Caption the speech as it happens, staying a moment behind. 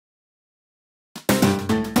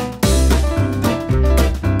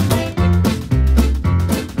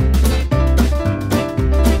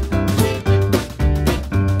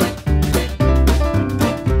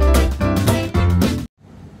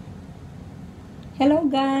Hello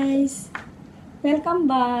guys! Welcome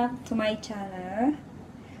back to my channel.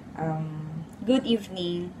 Good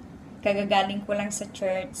evening. Kagagaling ko lang sa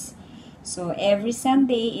church. So, every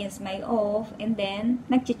Sunday is my off and then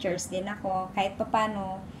nag-church din ako. Kahit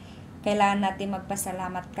papano, kailangan natin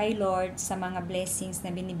magpasalamat kay Lord sa mga blessings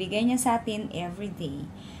na binibigay niya sa atin every day.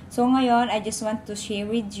 So, ngayon, I just want to share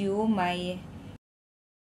with you my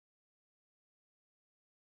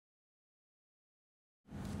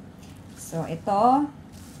So, ito,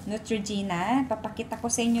 NEUTROGENA. Papakita ko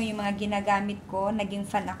sa inyo yung mga ginagamit ko. Naging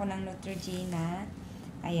fan ako ng NEUTROGENA.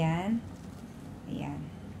 Ayan. Ayan.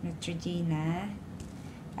 NEUTROGENA.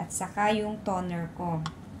 At saka yung toner ko.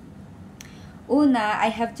 Una,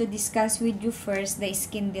 I have to discuss with you first the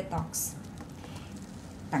skin detox.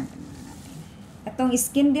 Tanggalin natin. Itong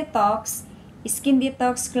skin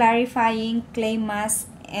detox clarifying clay mask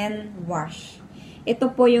and wash.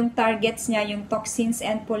 Ito po yung targets niya, yung toxins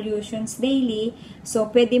and pollutions daily. So,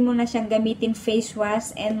 pwede mo na siyang gamitin face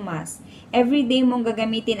wash and mask. Every day mong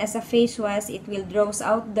gagamitin as a face wash, it will draws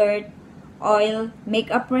out dirt, oil,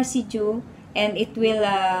 makeup residue, and it will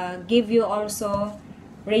give you also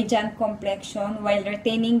radiant complexion while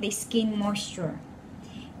retaining the skin moisture.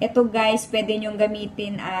 Ito guys, pwede nyong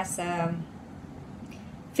gamitin as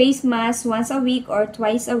face mask once a week or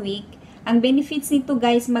twice a week. Ang benefits nito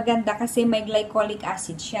guys, maganda kasi may glycolic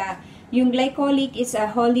acid siya. Yung glycolic is a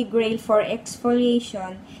holy grail for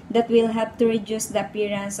exfoliation that will help to reduce the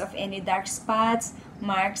appearance of any dark spots,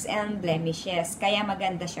 marks, and blemishes. Kaya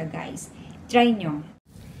maganda siya guys. Try nyo.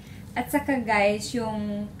 At saka guys,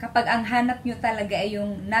 yung kapag ang hanap nyo talaga ay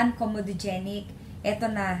yung non-comedogenic,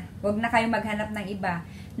 eto na, wag na kayo maghanap ng iba.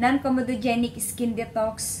 Non-comedogenic skin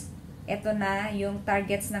detox, ito na yung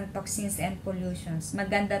targets ng toxins and pollutions.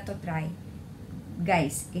 Maganda to try.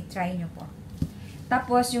 Guys, i-try nyo po.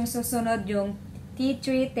 Tapos, yung susunod, yung tea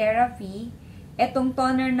tree therapy. Itong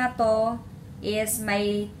toner na to is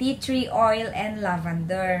may tea tree oil and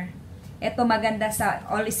lavender. Ito maganda sa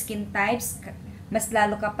all skin types. Mas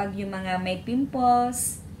lalo kapag yung mga may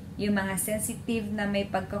pimples, yung mga sensitive na may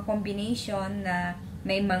pagka-combination na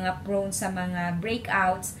may mga prone sa mga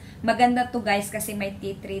breakouts. Maganda to guys kasi may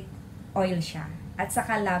tea tree oil siya. At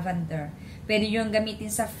saka lavender. Pwede yung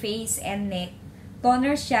gamitin sa face and neck.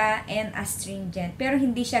 Toner siya and astringent. Pero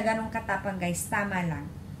hindi siya ganun katapang guys. Tama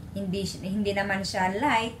lang. Hindi naman siya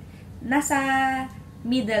light. Nasa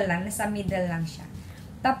middle lang siya.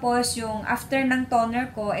 Tapos yung after ng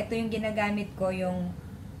toner ko, ito yung ginagamit ko, yung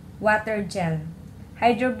water gel.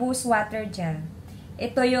 Hydro Boost water gel.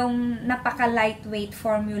 Ito yung napaka lightweight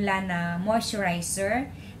formula na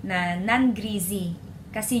moisturizer na non-greasy.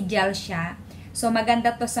 Kasi gel siya. So,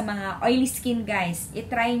 maganda to sa mga oily skin, guys.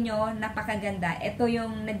 I-try nyo, napakaganda. Ito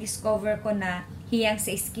yung na-discover ko na hiyang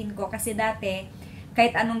sa skin ko. Kasi dati,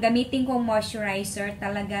 kahit anong gamitin kong moisturizer,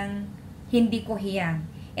 talagang hindi ko hiyang.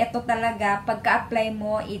 Ito talaga, pagka-apply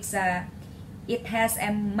mo, it has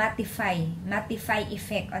a mattify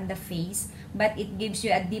effect on the face. But it gives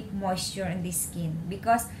you a deep moisture on the skin.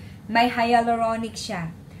 Because may hyaluronic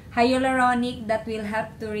siya. Hyaluronic that will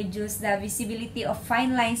help to reduce the visibility of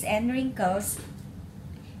fine lines and wrinkles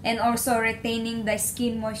and also retaining the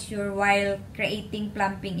skin moisture while creating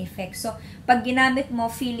plumping effect. So, pag ginamit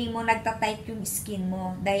mo, feeling mo nagtatight yung skin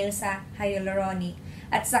mo dahil sa hyaluronic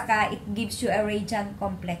at saka it gives you a radiant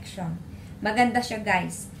complexion. Maganda siya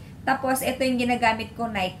guys. Tapos, ito yung ginagamit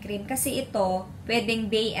ko night cream kasi ito,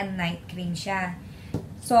 pwedeng day and night cream siya.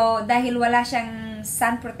 So, dahil wala siyang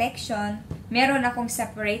sun protection, meron akong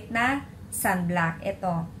separate na sunblock.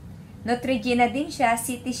 Ito. NEUTROGENA din siya,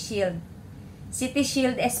 City Shield. City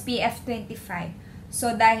Shield SPF 25.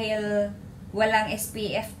 So, dahil walang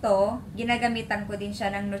SPF to, ginagamitan ko din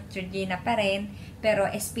siya ng NEUTROGENA pa rin, pero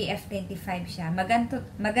SPF 25 siya.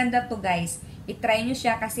 Maganda to guys. I-try nyo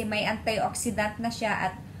siya kasi may antioxidant na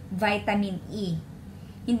siya at vitamin E.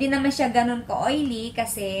 Hindi naman siya ganun ka-oily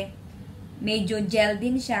kasi medyo gel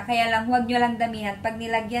din siya. Kaya lang, huwag nyo lang damihan. Pag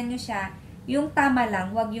nilagyan nyo siya, yung tama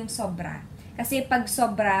lang, huwag yung sobra. Kasi pag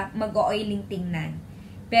sobra, mag-oiling tingnan.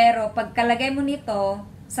 Pero pag kalagay mo nito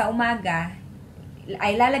sa umaga,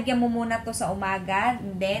 ay lalagyan mo muna to sa umaga,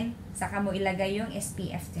 and then, saka mo ilagay yung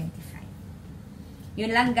SPF 25.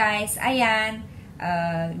 Yun lang guys. Ayan,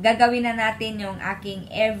 gagawin na natin yung aking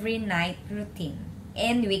every night routine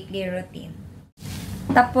and weekly routine.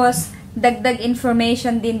 Tapos, dagdag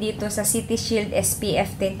information din dito sa City Shield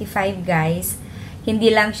SPF 25 guys.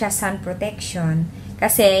 Hindi lang siya sun protection.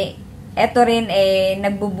 Kasi, ito rin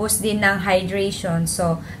nagbo-boost din ng hydration.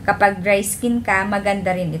 So, kapag dry skin ka,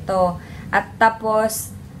 maganda rin ito. At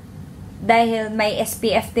tapos, dahil may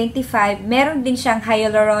SPF 25, meron din siyang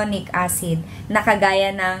hyaluronic acid na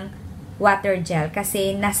kagaya ng water gel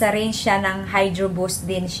kasi nasa range siya ng Hydro Boost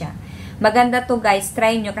din siya. Maganda to guys,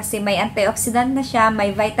 try nyo kasi may antioxidant na siya,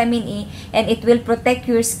 may vitamin E, and it will protect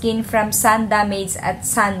your skin from sun damage at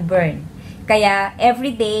sunburn. Kaya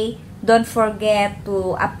everyday, don't forget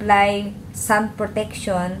to apply sun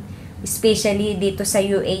protection, especially dito sa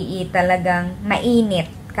UAE, talagang mainit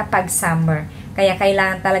kapag summer. Kaya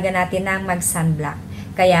kailangan talaga natin ng mag-sunblock.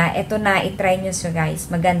 Kaya ito na, itry nyo so guys.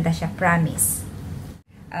 Maganda siya, promise.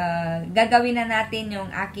 Gagawin na natin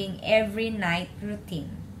yung aking every night routine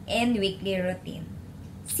and weekly routine.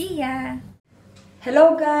 See ya!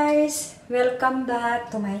 Hello guys! Welcome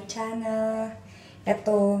back to my channel.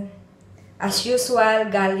 Ito, as usual,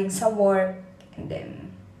 galing sa work. And then,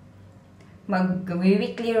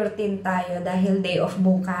 mag-weekly routine tayo dahil day off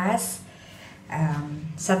bukas.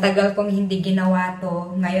 Sa tagal kong hindi ginawa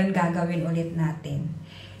to, ngayon gagawin ulit natin.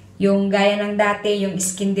 Yung gaya ng dati, yung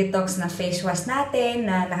skin detox na face wash natin,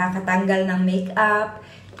 na nakakatanggal ng makeup.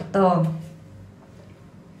 Ito.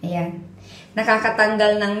 Ayan.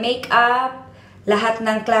 Nakakatanggal ng makeup, lahat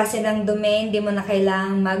ng klase ng dumi, hindi mo na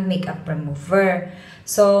kailangang mag-makeup remover.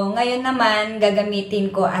 So, ngayon naman,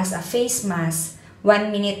 gagamitin ko as a face mask.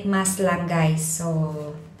 1 minute mask lang guys. So,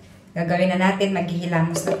 gagawin na natin,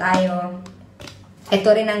 maghihilamos na tayo. Ito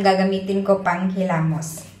rin ang gagamitin ko pang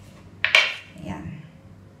hilamos. Ayan.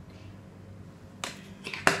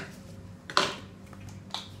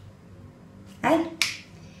 Ay!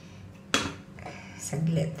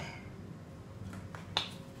 Saglit.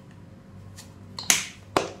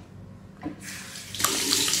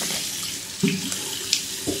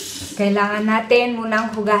 Kailangan natin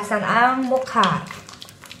munang hugasan ang mukha.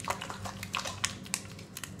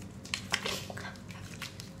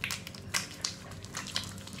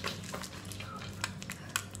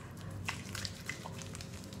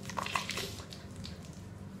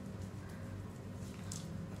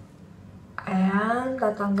 Ayan,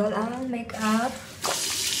 tatanggal ang makeup.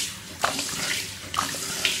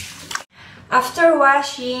 After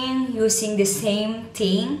washing, using the same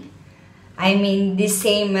thing, I mean the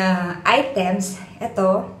same items,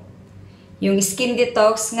 ito, yung skin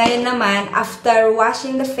detox. Ngayon naman, after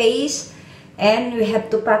washing the face, and we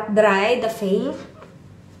have to pat dry the face.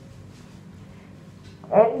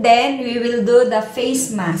 And then, we will do the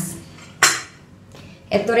face mask.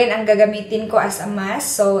 Ito rin ang gagamitin ko as a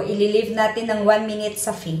mask. So, ililive natin ng 1 minute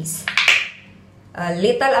sa face.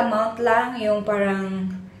 Little amount lang, yung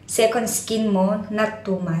parang second skin mo, not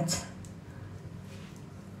too much.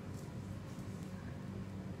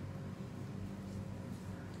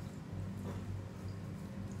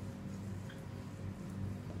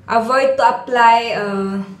 Avoid to apply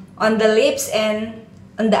on the lips and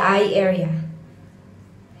on the eye area.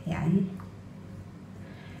 Yan.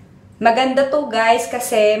 Maganda to guys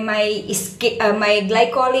kasi may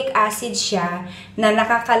glycolic acid siya na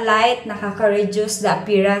nakaka-light, nakaka-reduce the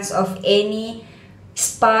appearance of any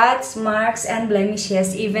spots, marks, and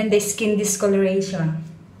blemishes, even the skin discoloration.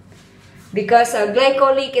 Because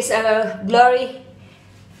glycolic is a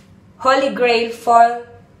holy grail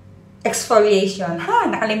for exfoliation.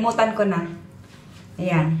 Nakalimutan ko na.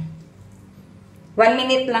 Ayan. 1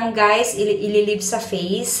 minute lang guys, ililib sa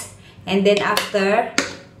face. And then after,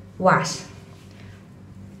 wash.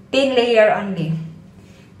 Thin layer only.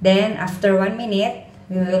 Then, after 1 minute,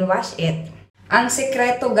 we will wash it. Ang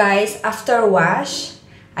sekreto guys, after wash,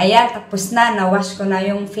 ayan, tapos na, na-wash ko na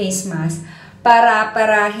yung face mask.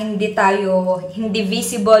 Para hindi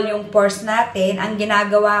visible yung pores natin, ang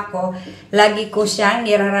ginagawa ko, lagi ko siyang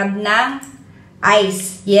nirarab ng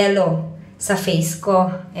ice, yellow, sa face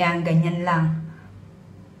ko. Ayan, ganyan lang.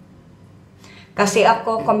 Kasi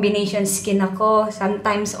ako, combination skin ako,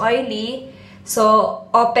 sometimes oily, so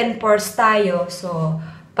open pores tayo. So,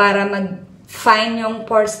 para mag-fine yung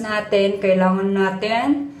pores natin, kailangan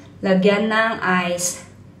natin lagyan ng ice.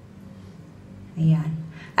 Ayan.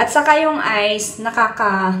 At saka yung ice,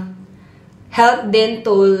 nakaka-help din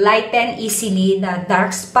to lighten easily the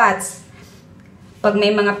dark spots. Pag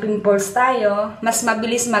may mga pimples tayo, mas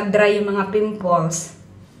mabilis mag-dry yung mga pimples.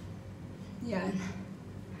 Yan.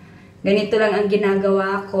 Ganito lang ang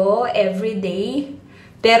ginagawa ko everyday.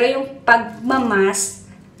 Pero yung pagmamas,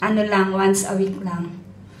 once a week lang.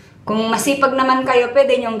 Kung masipag naman kayo,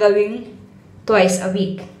 pwede nyong gawing twice a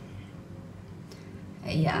week.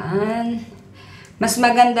 Ayan. Mas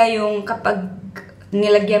maganda yung kapag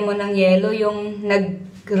nilagyan mo ng yelo, yung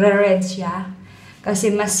nagre-red siya.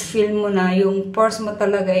 Kasi mas feel mo na yung pores mo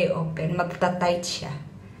talaga ay open. Magta-tight siya.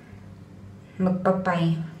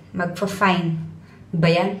 Magpa-fine. Ba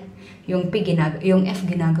yan? Yung F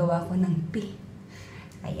ginagawa ko ng P.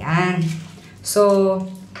 Ayan. So,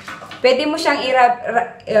 Pwede mo siyang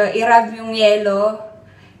i-rub yung yellow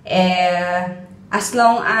as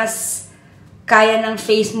long as kaya ng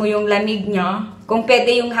face mo yung lamig nyo. Kung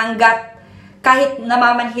pwede yung hanggat kahit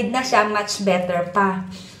namamanhid na siya, much better pa.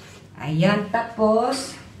 Ayan,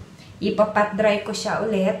 tapos ipapat dry ko siya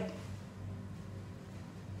ulit.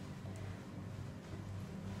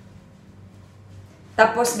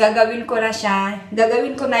 Tapos, gagawin ko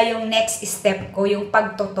na yung next step ko, yung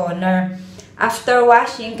pagtotoner. After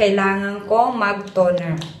washing, kailangan ko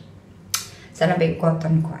mag-toner. Sana ba yung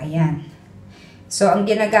cotton ko? Ayan. So, ang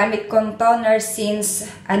ginagamit kong toner since,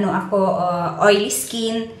 oily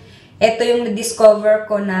skin, ito yung na-discover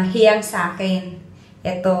ko na hiyang sa akin.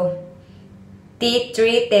 Ito, Tea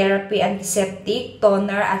Tree Therapy Antiseptic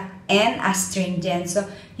Toner and Astringent. So,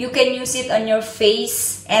 you can use it on your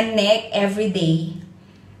face and neck every day.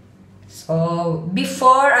 So,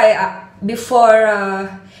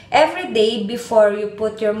 every day before you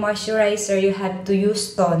put your moisturizer, you have to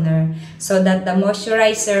use toner so that the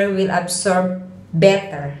moisturizer will absorb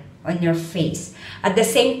better on your face. At the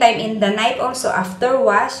same time, in the night also, after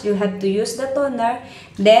wash, you have to use the toner,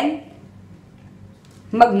 then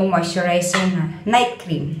mag-moisturizer na. Night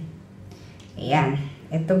cream. Ayan.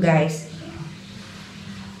 Ito guys.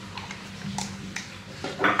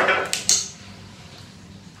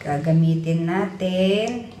 Gagamitin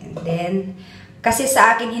natin. And then, kasi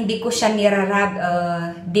sa akin, hindi ko siya nirarab.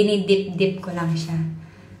 Dinidip-dip ko lang siya.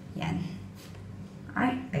 Yan.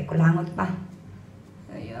 Ay, may kulangot pa.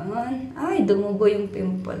 Ayan. Ay, dumugo yung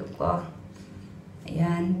pimple ko.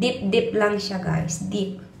 Ayan. Dip-dip lang siya, guys.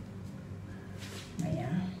 Dip.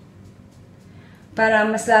 Ayan. Para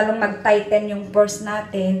mas lalong mag-tighten yung pores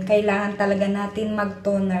natin, kailangan talaga natin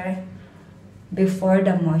mag-toner before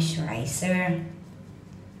the moisturizer.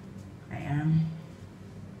 Ayan.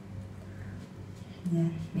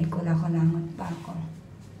 Ayan. May kula-kulangot pa ako.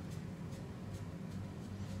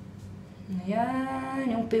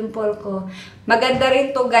 Ayan. Yung pimple ko. Maganda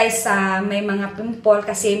rin to guys sa may mga pimple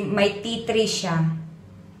kasi may tea tree siya.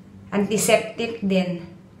 Antiseptic din.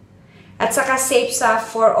 At saka safe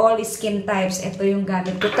for all skin types. Ito yung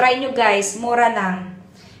gamit ko. Try nyo guys. Mura lang.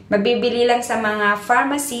 Mabibili lang sa mga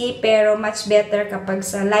pharmacy pero much better kapag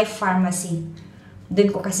sa Life Pharmacy. Doon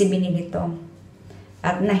ko kasi binili to.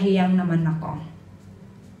 At nahiyang naman ako.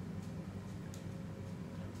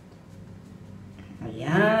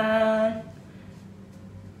 Ayan.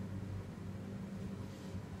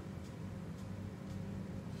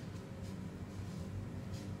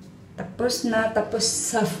 Tapos na. Tapos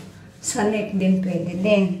sa neck din pwede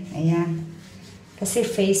din. Ayan. Kasi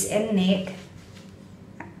face and neck.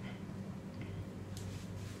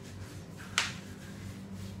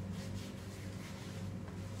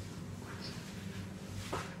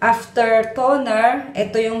 After toner,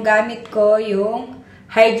 ito yung gamit ko, yung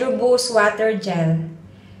Hydro Boost Water Gel.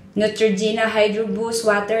 NEUTROGENA Hydro Boost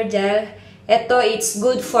Water Gel. Ito, it's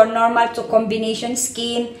good for normal to combination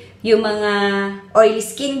skin. Yung mga oily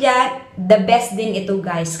skin dyan, the best din ito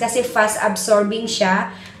guys. Kasi fast absorbing siya.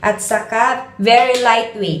 At saka, very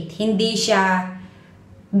lightweight. Hindi siya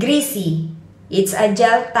greasy. It's a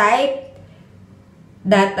gel type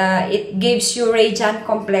that it gives you radiant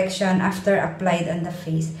complexion after applied on the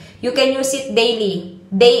face. You can use it daily,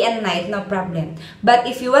 day and night, no problem. But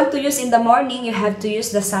if you want to use in the morning, you have to use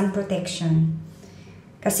the sun protection.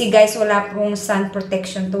 Kasi guys, wala pong sun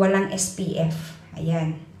protection to, walang SPF.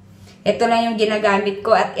 Ayan. Ito lang yung ginagamit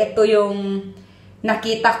ko at ito yung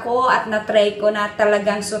nakita ko at na-try ko na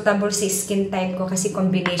talagang suitable sa skin type ko kasi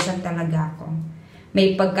combination talaga ako.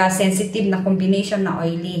 May pagka-sensitive na combination na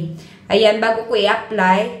oily. Ayan, bago ko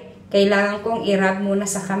i-apply, kailangan kong i-rub muna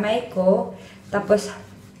sa kamay ko. Tapos,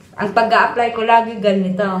 ang pag-a-apply ko lagi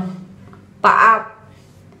ganito. Pa-up.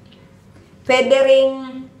 Pwede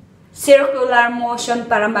ring circular motion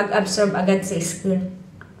para mag-absorb agad sa skin.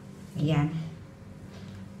 Ayan.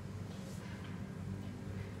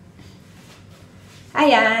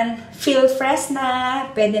 Ayan. Feel fresh na.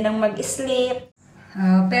 Pwede nang mag-sleep.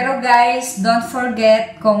 Pero guys, don't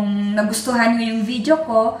forget, kung nagustuhan nyo yung video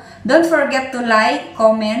ko, don't forget to like,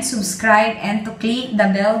 comment, subscribe, and to click the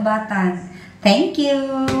bell button. Thank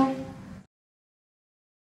you!